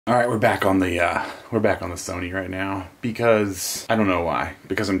All right, we're back on the Sony right now because I don't know why.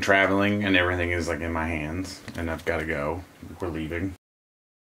 Because I'm traveling and everything is like in my hands and I've got to go. We're leaving.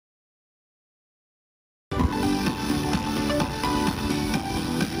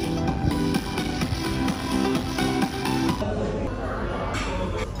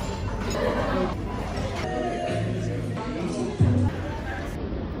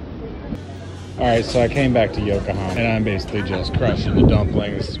 Alright, so I came back to Yokohama and I'm basically just crushing the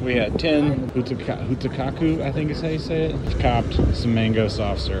dumplings. We had 10 hutakaku, I think is how you say it. Copped some mango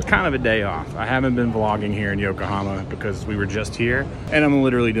soft serve. Kind of a day off. I haven't been vlogging here in Yokohama because we were just here and I'm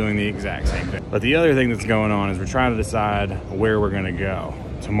literally doing the exact same thing. But the other thing that's going on is we're trying to decide where we're gonna go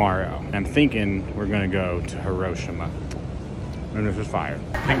tomorrow. I'm thinking we're gonna go to Hiroshima. And this is fire.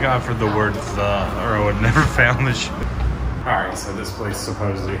 Thank God for the word the, or I would never found this shit. Alright, so this place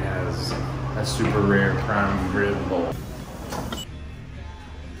supposedly has a super rare prime rib bowl.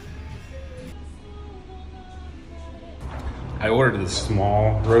 I ordered the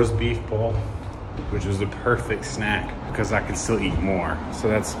small roast beef bowl, which was the perfect snack because I could still eat more. So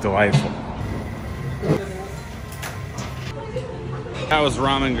that's delightful. That was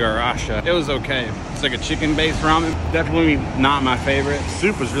ramen garasha. It was okay. It's like a chicken-based ramen. Definitely not my favorite.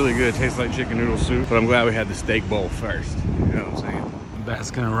 Soup was really good. It tastes like chicken noodle soup. But I'm glad we had the steak bowl first. You know what I'm saying?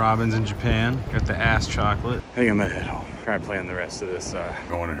 Baskin Robbins in Japan. Got the ass chocolate. I think I'm gonna head home. Try playing the rest of this.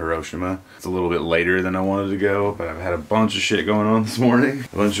 Going to Hiroshima. It's a little bit later than I wanted to go, but I've had a bunch of shit going on this morning.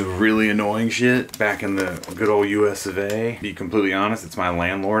 A bunch of really annoying shit back in the good old US of A. To be completely honest, it's my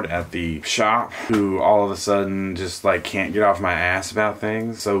landlord at the shop who all of a sudden just like can't get off my ass about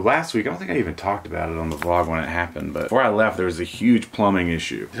things. So last week, I don't think I even talked about it on the vlog when it happened, but before I left, there was a huge plumbing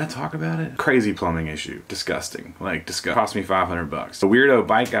issue. Did I talk about it? Crazy plumbing issue. Disgusting. Like, cost me 500 bucks. The weirdo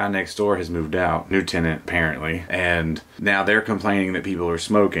bike guy next door has moved out. New tenant, apparently. And now they're complaining that people are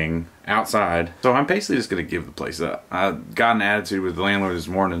smoking outside. So I'm basically just gonna give the place up. I got an attitude with the landlord this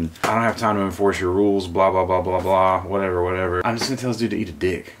morning. I don't have time to enforce your rules, blah, blah, blah, blah, blah, whatever. I'm just gonna tell this dude to eat a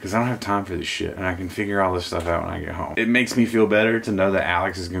dick because I don't have time for this shit and I can figure all this stuff out when I get home. It makes me feel better to know that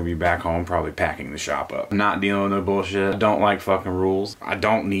Alex is gonna be back home probably packing the shop up. I'm not dealing with no bullshit. I don't like fucking rules. I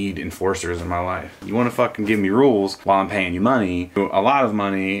don't need enforcers in my life. You wanna fucking give me rules while I'm paying you money, a lot of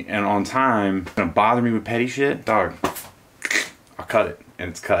money, and on time, gonna bother me with petty shit? Dog, I'll cut it. And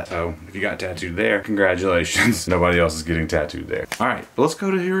it's cut. So if you got tattooed there, congratulations. Nobody else is getting tattooed there. All right, let's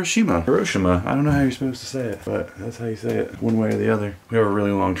go to Hiroshima. Hiroshima, I don't know how you're supposed to say it, but that's how you say it, one way or the other. We have a really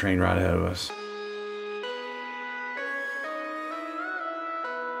long train ride ahead of us.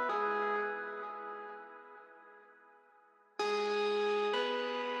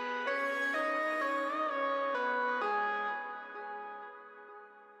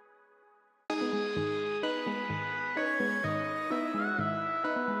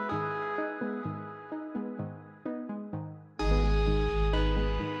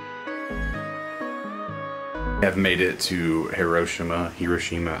 Have made it to Hiroshima.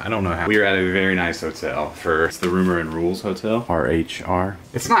 I don't know how. We are at a very nice hotel it's the Rumor and Rules Hotel, RHR.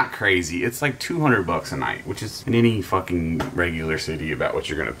 It's not crazy. It's like 200 bucks a night, which is in any fucking regular city about what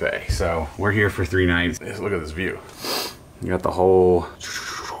you're gonna pay. So we're here for 3 nights. Look at this view. You got the whole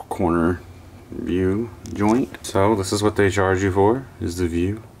corner view joint. So this is what they charge you for, is the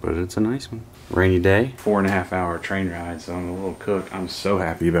view, but it's a nice one. Rainy day, 4.5 hour train ride, so I'm a little cooked. I'm so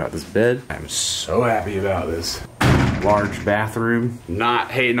happy about this bed. I'm so happy about this large bathroom.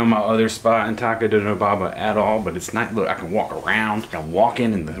 Not hating on my other spot in Taka de Nobaba at all, but it's nice. Look, I can walk around. I can walk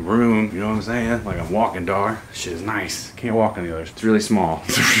in the room, you know what I'm saying? Like I'm walking, dog. Shit is nice. Can't walk in the others. It's really small.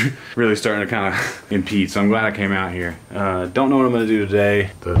 It's really starting to kind of impede, so I'm glad I came out here. Don't know what I'm gonna do today.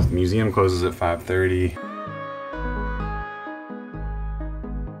 The museum closes at 5:30.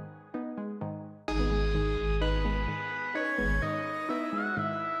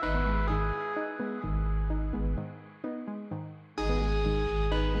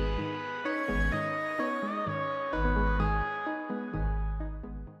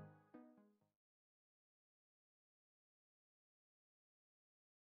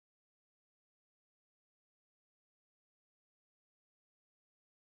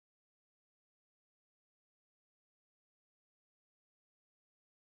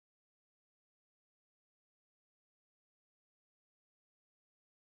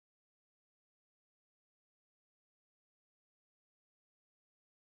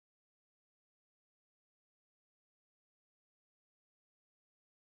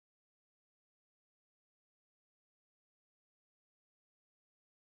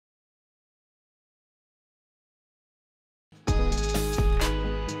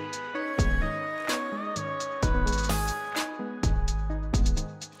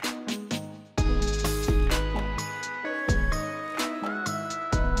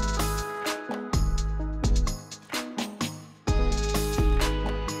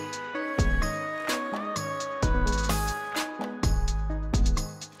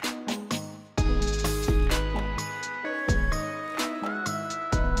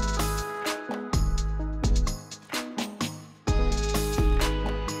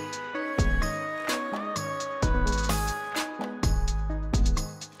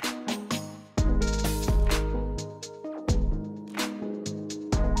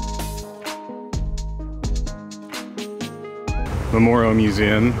 Memorial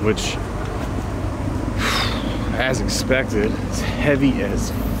Museum, which, as expected, is heavy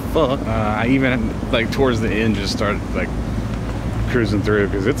as fuck. I even, like, towards the end just started like cruising through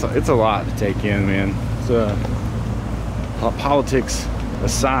because it's a lot to take in, man. It's politics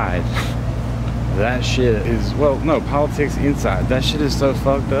aside, that shit is, well, no, politics inside, that shit is so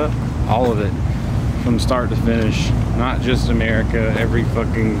fucked up. All of it, from start to finish. Not just America, every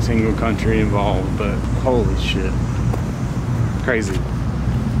fucking single country involved, but holy shit. Crazy.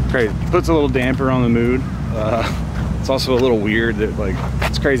 Crazy. Puts a little damper on the mood. It's also a little weird that, like,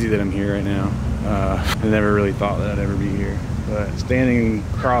 it's crazy that I'm here right now. I never really thought that I'd ever be here. But standing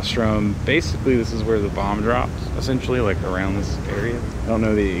across from, basically this is where the bomb dropped, essentially, like around this area. I don't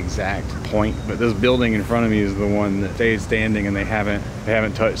know the exact point, but this building in front of me is the one that stayed standing, and they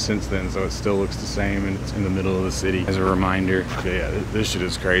haven't touched since then, so it still looks the same, and it's in the middle of the city as a reminder. But yeah, this shit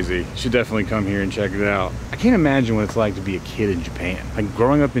is crazy. You should definitely come here and check it out. I can't imagine what it's like to be a kid in Japan. Like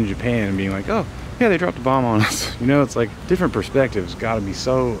growing up in Japan and being like, oh yeah, they dropped a bomb on us. You know, it's like different perspectives. Gotta be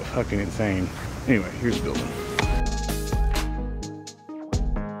so fucking insane. Anyway, here's the building.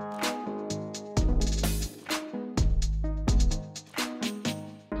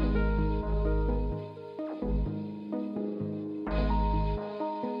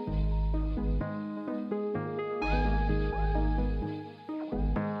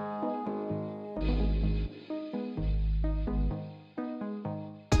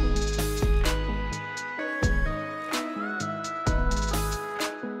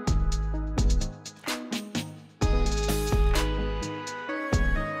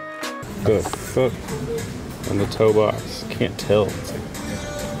 The foot on the toe box, can't tell. It's like,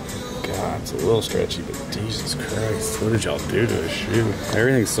 God, it's a little stretchy, but Jesus Christ, what did y'all do to this shoe?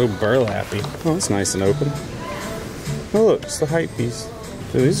 Everything's so burlappy. Oh, it's nice and open. Oh look, it's the height piece.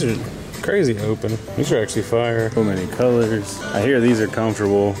 Dude, these are crazy open. These are actually fire. So many colors. I hear these are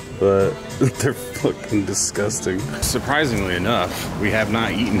comfortable, but they're fucking disgusting. Surprisingly enough, we have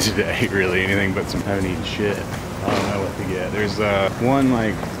not eaten today, really, anything but some, haven't eaten shit. I don't know what to get. There's one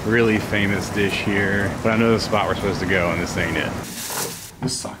like really famous dish here, but I know the spot we're supposed to go, and this ain't it.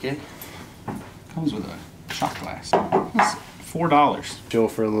 This sake comes with a shot glass. That's $4. Chill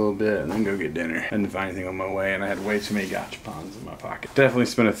for a little bit and then go get dinner. I didn't find anything on my way, and I had way too many gachapons in my pocket. Definitely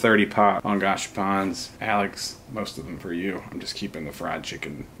spent a 30 pot on gachapons. Alex, most of them for you. I'm just keeping the fried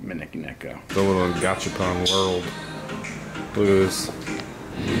chicken maneki neko. The little gachapon world. Look at this.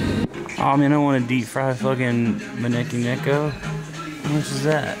 Oh man, I want a deep fried fucking maneki neko. How much is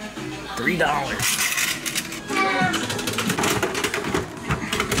that? $3.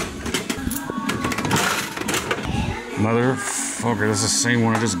 Motherfucker, that's the same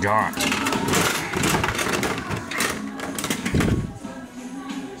one I just got.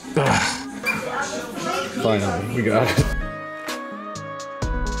 Ugh. Finally, we got it.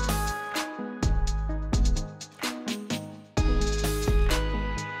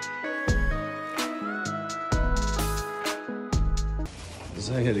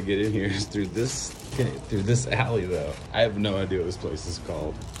 I had to get in here through this alley though. I have no idea what this place is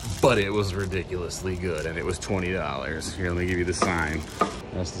called, but it was ridiculously good, and it was $20. Here, let me give you the sign.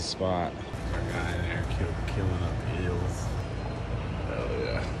 That's the spot. Our guy in there killing up hills. Hell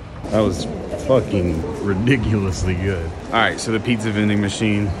yeah. That was fucking ridiculously good. All right, so the pizza vending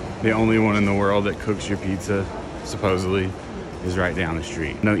machine, the only one in the world that cooks your pizza, supposedly, is right down the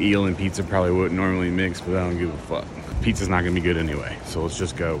street. No eel and pizza probably wouldn't normally mix, but I don't give a fuck. Pizza's not gonna be good anyway, so let's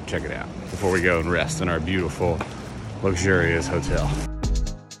just go check it out before we go and rest in our beautiful, luxurious hotel.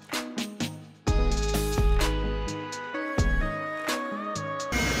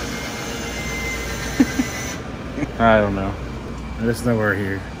 I don't know. I just know we're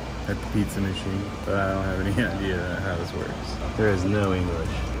here at the pizza machine, but I don't have any idea how this works. There is no English.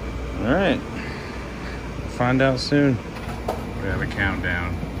 All right, find out soon. We have a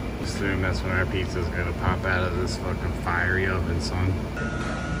countdown. Assume that's when our pizza's gonna pop out of this fucking fiery oven, son.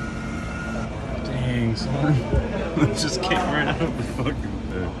 Dang, son. It just came right out of the fucking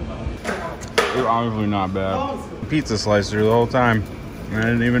thing. They're honestly not bad. Pizza slicer the whole time. I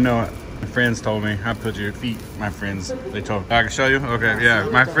didn't even know it. My friends told me. I put your feet. My friends, they told me. I can show you? Okay, yeah.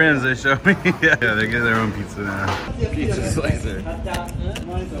 My friends, they showed me. Yeah, they get their own pizza now. Pizza slicer.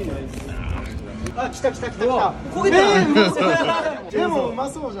 あ、来た来た来た来た。焦げた。でもうま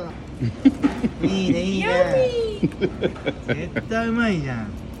そうじゃない。いいねいいね。絶対うまいじゃ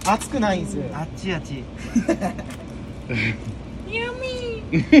ん。熱くないんですよ。あっちあっち。ヤミ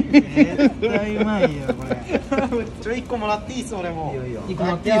ー。絶対うまいよこれ。1個もらっていいっす俺も。1個も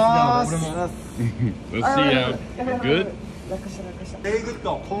らっていいっす俺も。Let's see how good. 楽した楽した。ベリーグッ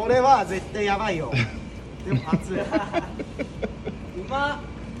ド。これは絶対やばいよ。でも熱い。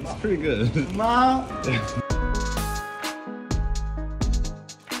It's pretty good.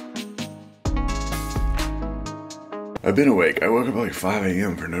 I've been awake. I woke up at like 5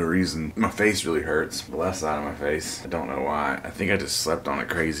 a.m. for no reason. My face really hurts. The left side of my face. I don't know why. I think I just slept on it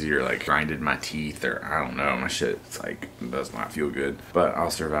crazy or like grinded my teeth or I don't know. My shit, it's like, it does not feel good. But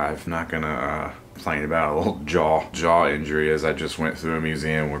I'll survive. I'm not gonna complain about a little jaw injury as I just went through a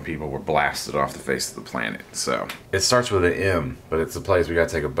museum where people were blasted off the face of the planet. So, it starts with an M, but it's a place we gotta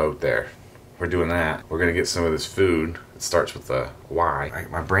take a boat there. We're doing that. We're gonna get some of this food. It starts with a Y.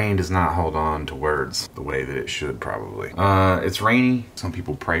 My brain does not hold on to words the way that it should probably. It's rainy. Some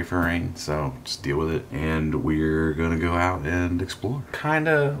people pray for rain, so just deal with it. And we're gonna go out and explore.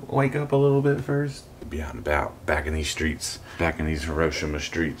 Kinda wake up a little bit first. Be out and about, back in these streets, back in these Hiroshima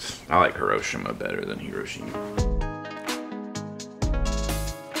streets. I like Hiroshima better than Hiroshima.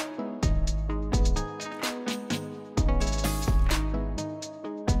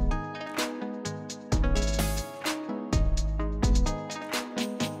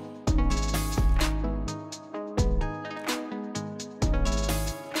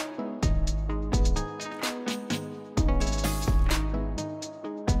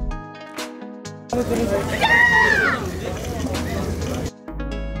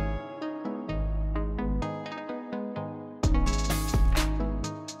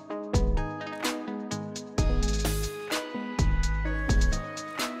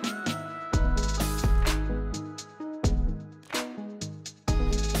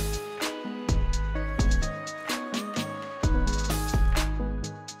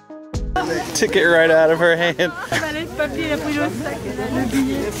 Took it right out of her hand.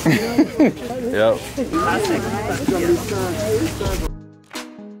 Yep.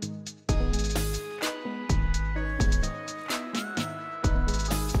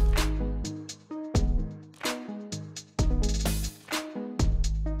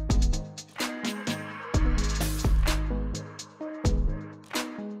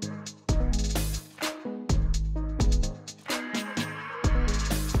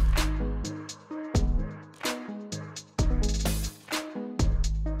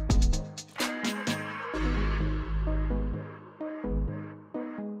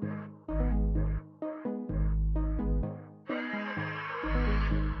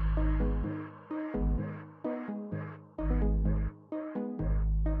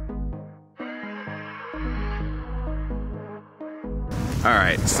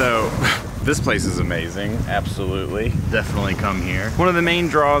 Alright, so this place is amazing, absolutely. Definitely come here. One of the main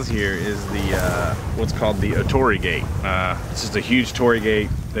draws here is the, what's called the Otori Gate. It's just a huge torii gate,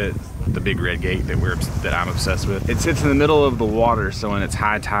 the big red gate that I'm obsessed with. It sits in the middle of the water, so when it's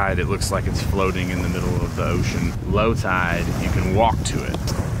high tide, it looks like it's floating in the middle of the ocean. Low tide, you can walk to it.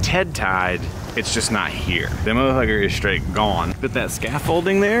 Ted tide, it's just not here. The motherfucker is straight gone. But that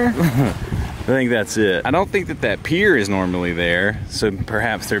scaffolding there, I think that's it. I don't think that pier is normally there, so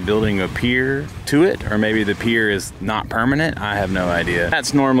perhaps they're building a pier to it, or maybe the pier is not permanent. I have no idea.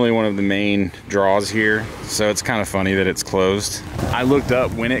 That's normally one of the main draws here, so it's kind of funny that it's closed. I looked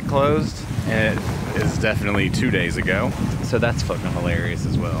up when it closed, and it is definitely 2 days ago, so that's fucking hilarious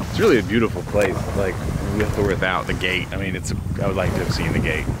as well. It's really a beautiful place, like with or without the gate. I mean, I would like to have seen the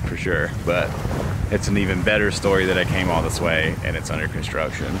gate for sure, but it's an even better story that I came all this way and it's under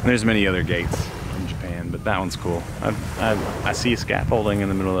construction. There's many other gates in Japan, but that one's cool. I see scaffolding in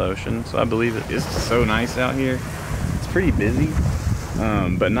the middle of the ocean, so I believe it. It's so nice out here. It's pretty busy,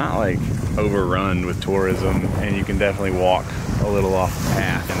 but not like overrun with tourism, and you can definitely walk a little off the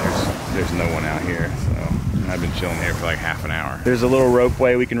path, and there's no one out here, so I've been chilling here for like half an hour. There's a little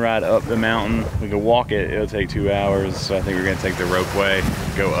ropeway we can ride up the mountain. We can walk it, it'll take 2 hours, so I think we're gonna take the ropeway,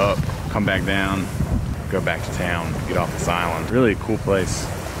 go up, come back down, go back to town, get off this island. Really a cool place.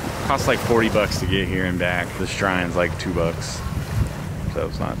 Costs like 40 bucks to get here and back. The shrine's like $2, so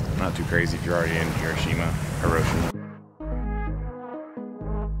it's not too crazy if you're already in Hiroshima.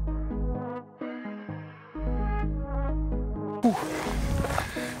 Whew.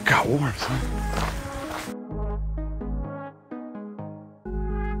 Got warm, son.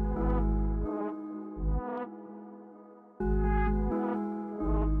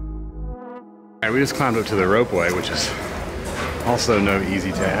 Alright, we just climbed up to the ropeway, which is also no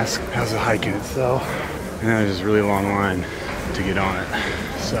easy task. How's the hike in itself? And there's this really long line to get on it.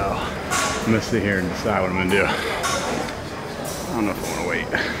 So I'm gonna sit here and decide what I'm gonna do. I don't know if I wanna wait.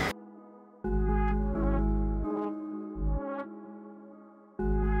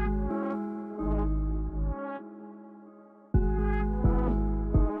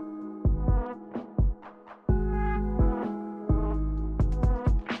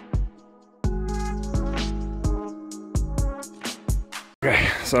 Okay,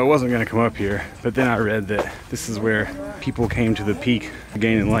 so I wasn't gonna come up here, but then I read that this is where people came to the peak to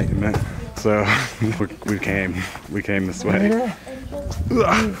gain enlightenment. So we came this way.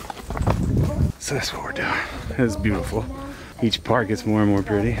 Ugh. So that's what we're doing. It's beautiful. Each part gets more and more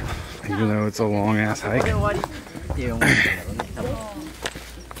pretty, even though it's a long ass hike.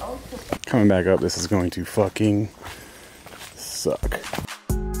 Coming back up, this is going to fucking suck.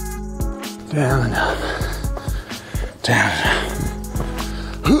 Down and up. Down and up.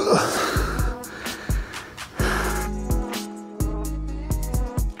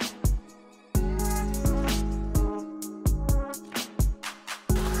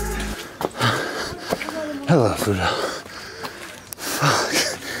 Hello, Fudo. Fuck.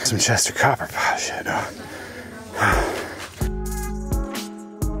 Some Chester copper pot shit, huh?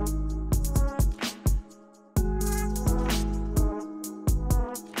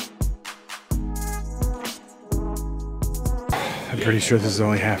 I'm pretty sure this is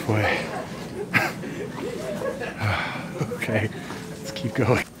only halfway. Okay, let's keep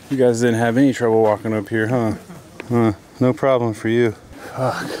going. You guys didn't have any trouble walking up here, huh? No problem for you.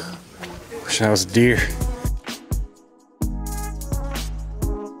 Fuck. Wish I was a deer.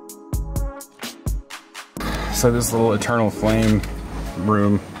 So this little eternal flame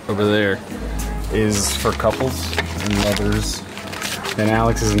room over there is for couples and lovers. And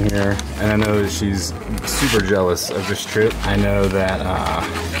Alex is in here, and I know that she's super jealous of this trip. I know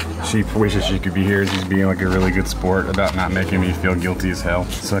that she wishes she could be here. She's being like a really good sport about not making me feel guilty as hell.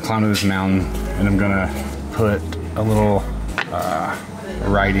 So I climbed to this mountain, and I'm gonna put a little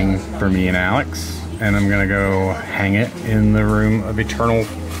writing for me and Alex, and I'm gonna go hang it in the room of eternal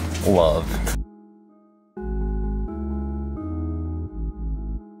love.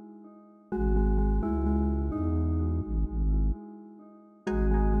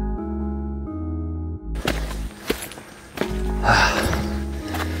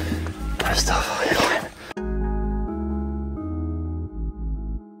 We're still fucking climbing.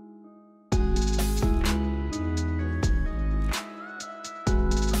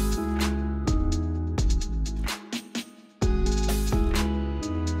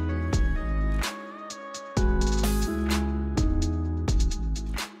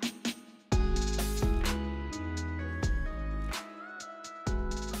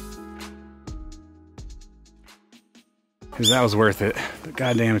 Because that was worth it. But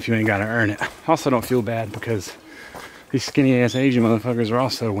goddamn if you ain't gotta earn it. I also don't feel bad because these skinny ass Asian motherfuckers are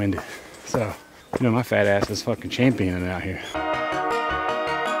also winded. So, you know, my fat ass is fucking championing out here.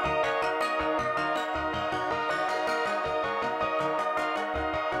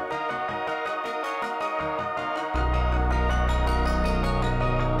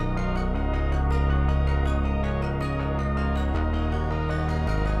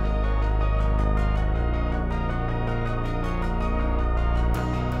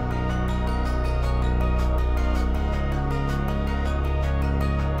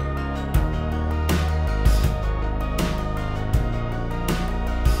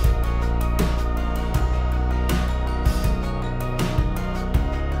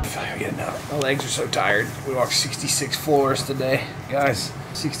 My legs are so tired. We walked 66 floors today. Guys,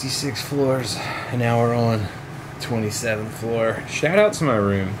 66 floors, and now we're on 27th floor. Shout out to my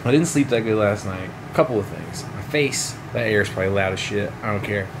room. I didn't sleep that good last night. A couple of things. My face, that air is probably loud as shit. I don't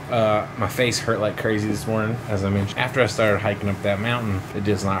care. My face hurt like crazy this morning, as I mentioned. After I started hiking up that mountain, it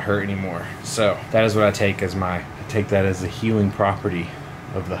does not hurt anymore. So that is what I take as I take that as a healing property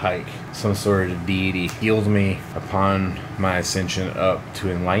of the hike. Some sort of deity healed me upon my ascension up to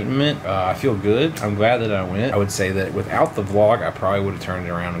enlightenment. I feel good. I'm glad that I went. I would say that without the vlog, I probably would have turned it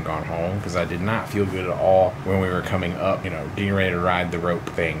around and gone home because I did not feel good at all when we were coming up, you know, getting ready to ride the rope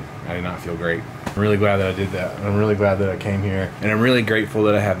thing. I did not feel great. I'm really glad that I did that. I'm really glad that I came here. And I'm really grateful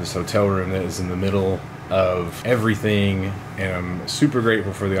that I have this hotel room that is in the middle of everything, and I'm super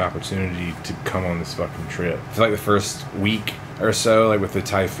grateful for the opportunity to come on this fucking trip. I feel like the first week or so, like with the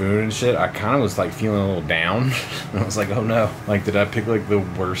typhoon and shit, I kind of was like feeling a little down. I was like, oh no, like did I pick like the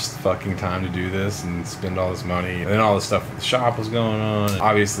worst fucking time to do this and spend all this money? And then all the stuff with the shop was going on, and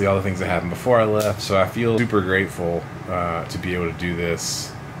obviously all the things that happened before I left. So I feel super grateful to be able to do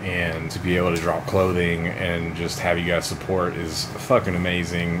this and to be able to drop clothing and just have you guys support is fucking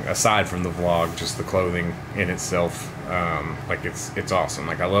amazing. Aside from the vlog, just the clothing in itself, like it's awesome.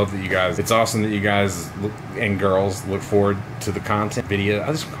 Like I love that you guys, it's awesome that you guys and girls look forward to the content video.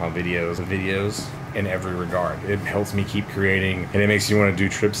 I just call them videos in every regard. It helps me keep creating, and it makes you want to do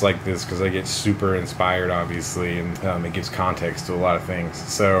trips like this because I get super inspired, obviously, and it gives context to a lot of things.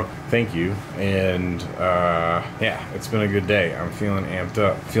 So thank you, and yeah, it's been a good day. I'm feeling amped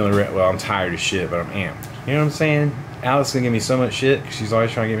up, well, I'm tired as shit, but I'm amped. You know what I'm saying? Alex gonna give me so much shit because she's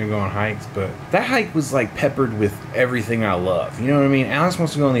always trying to get me to go on hikes, but that hike was like peppered with everything I love. You know what I mean? Alex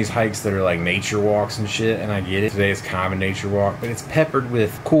wants to go on these hikes that are like nature walks and shit, and I get it. Today is kind of a nature walk, but it's peppered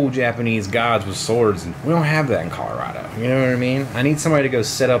with cool Japanese gods with swords, and we don't have that in Colorado. You know what I mean? I need somebody to go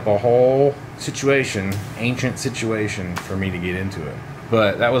set up a whole situation, ancient situation, for me to get into it.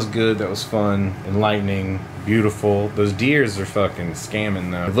 But that was good, that was fun, enlightening, beautiful. Those deers are fucking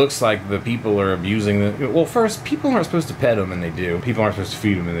scamming though. It looks like the people are abusing them. Well, first, people aren't supposed to pet them and they do. People aren't supposed to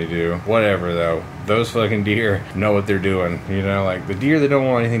feed them and they do. Whatever though. Those fucking deer know what they're doing. You know, like the deer that don't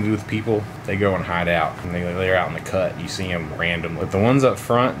want anything to do with people, they go and hide out. And they're out in the cut. You see them randomly. But the ones up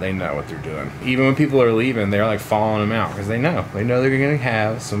front, they know what they're doing. Even when people are leaving, they're like following them out because they know. They know they're gonna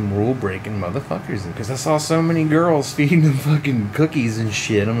have some rule-breaking motherfuckers. Because I saw so many girls feeding them fucking cookies and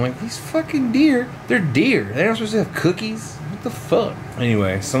shit. I'm like, these fucking deer, they're deer. They're not supposed to have cookies. What the fuck?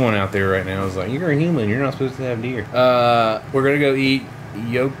 Anyway, someone out there right now is like, you're a human. You're not supposed to have deer. We're gonna go eat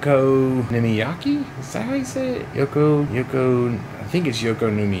Yoko Numiyaki? Is that how you say it? Yoko, I think it's Yoko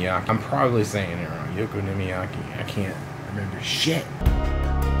Numiyaki. I'm probably saying it wrong. Yoko Numiyaki. I can't remember shit.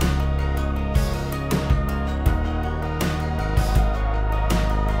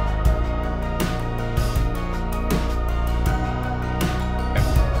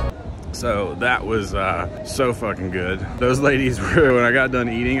 So that was so fucking good. Those ladies were, when I got done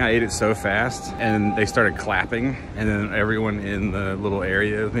eating, I ate it so fast and they started clapping, and then everyone in the little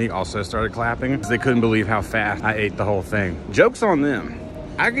area with me also started clapping because they couldn't believe how fast I ate the whole thing. Joke's on them.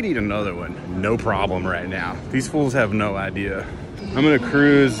 I could eat another one, no problem right now. These fools have no idea. I'm gonna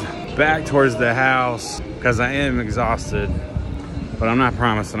cruise back towards the house because I am exhausted, but I'm not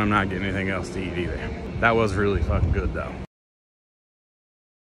promising I'm not getting anything else to eat either. That was really fucking good though.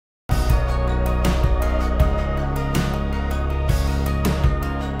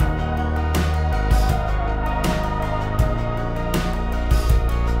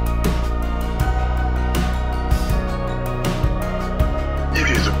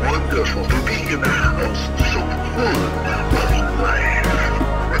 Wonderful to be in the house, so full of life.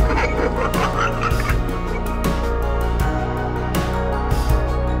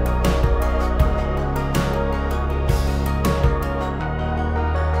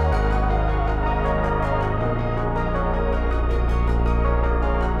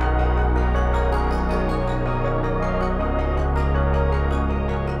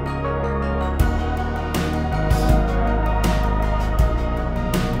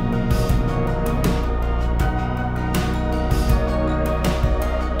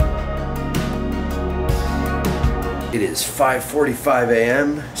 It is 5:45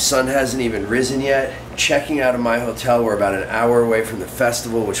 a.m. Sun hasn't even risen yet. Checking out of my hotel. We're about an hour away from the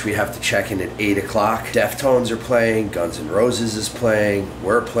festival, which we have to check in at 8 o'clock. Deftones are playing, Guns N' Roses is playing,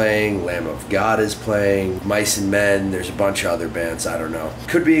 we're playing, Lamb of God is playing, Mice and Men, there's a bunch of other bands, I don't know.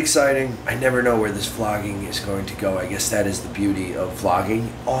 Could be exciting. I never know where this vlogging is going to go. I guess that is the beauty of vlogging.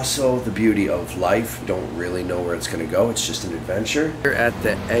 Also the beauty of life. Don't really know where it's going to go. It's just an adventure. We're at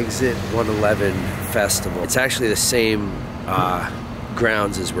the Exit 111 Festival. It's actually the same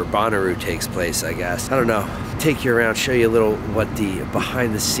grounds as where Bonnaroo takes place, I guess. I don't know. Take you around, show you a little what the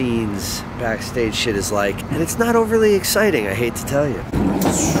behind the scenes backstage shit is like. And it's not overly exciting, I hate to tell you.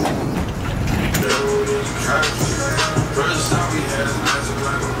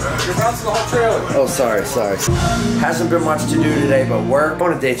 Oh, sorry. Hasn't been much to do today but work. I'm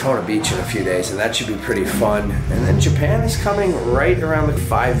going to Daytona Beach in a few days, and that should be pretty fun. And then Japan is coming right around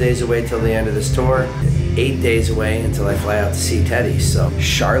 5 days away till the end of this tour. 8 days away until I fly out to see Teddy. So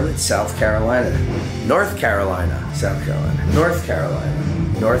Charlotte, South Carolina, North Carolina, South Carolina, North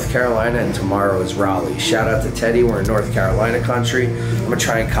Carolina, North Carolina, and tomorrow is Raleigh. Shout out to Teddy. We're in North Carolina country. I'm gonna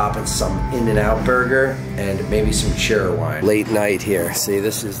try and cop in some In-N-Out burger and maybe some cheer wine. Late night here. See,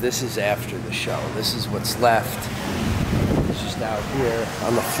 this is after the show. This is what's left. It's just out here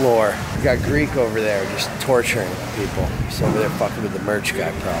on the floor. We got Greek over there just torturing people. He's over there fucking with the merch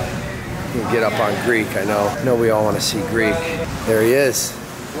guy probably. We'll get up on Greek, I know we all want to see Greek. There he is.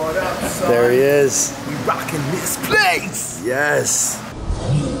 What up, son? There he is. We rocking this place. Yes.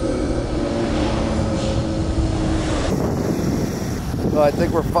 Well, I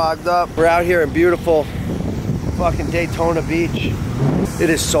think we're fogged up. We're out here in beautiful fucking Daytona Beach. It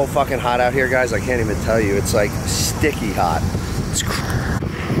is so fucking hot out here, guys. I can't even tell you. It's like sticky hot.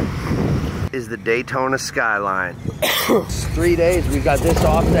 Is the Daytona skyline. It's 3 days. We got this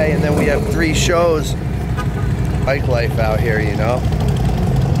off day, and then we have 3 shows. Bike life out here, you know.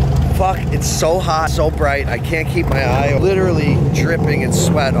 Fuck, it's so hot, so bright. I can't keep my eye literally dripping in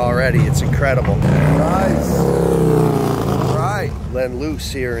sweat already. It's incredible. Nice. All right. letting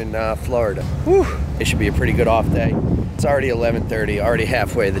loose here in Florida. Whew. It should be a pretty good off day. It's already 11:30, already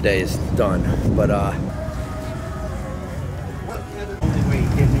halfway the day is done. But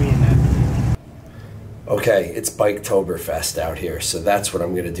okay, it's Biketoberfest out here, so that's what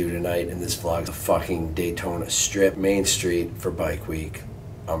I'm gonna do tonight in this vlog. The fucking Daytona Strip, Main Street for Bike Week.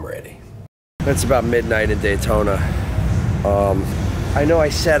 I'm ready. It's about midnight in Daytona. I know I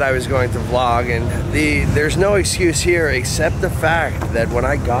said I was going to vlog, and there's no excuse here except the fact that when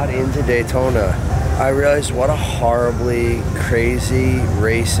I got into Daytona, I realized what a horribly crazy,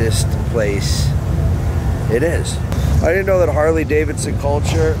 racist place it is. I didn't know that Harley-Davidson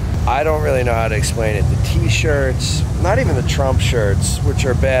culture, I don't really know how to explain it. The t-shirts, not even the Trump shirts, which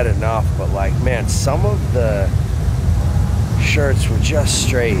are bad enough, but like, man, some of the shirts were just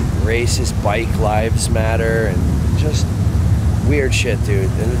straight racist, bike lives matter, and just weird shit, dude.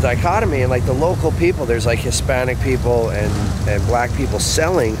 And the dichotomy, and like the local people, there's like Hispanic people and black people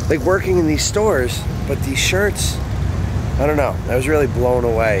selling, like working in these stores, but these shirts, I don't know. I was really blown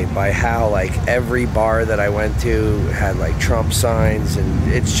away by how like every bar that I went to had like Trump signs,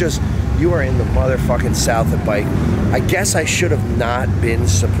 and it's just, you are in the motherfucking South of Bike. I guess I should have not been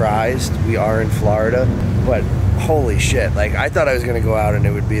surprised. We are in Florida, but holy shit. Like, I thought I was gonna go out and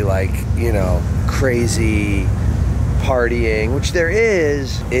it would be like, you know, crazy partying, which there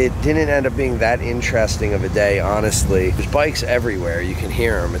is. It didn't end up being that interesting of a day, honestly. There's bikes everywhere. You can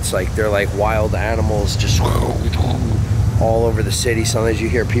hear them. It's like they're like wild animals just all over the city. Sometimes you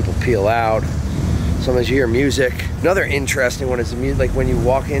hear people peel out. Sometimes you hear music. Another interesting one is the music. Like when you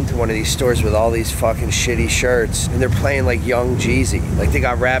walk into one of these stores with all these fucking shitty shirts and they're playing like Young Jeezy. Like they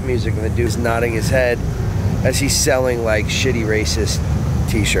got rap music and the dude's nodding his head as he's selling like shitty racist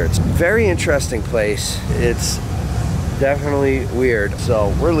t-shirts. Very interesting place. It's definitely weird.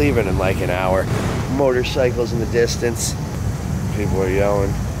 So we're leaving in like an hour. Motorcycles in the distance. People are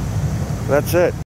yelling. That's it.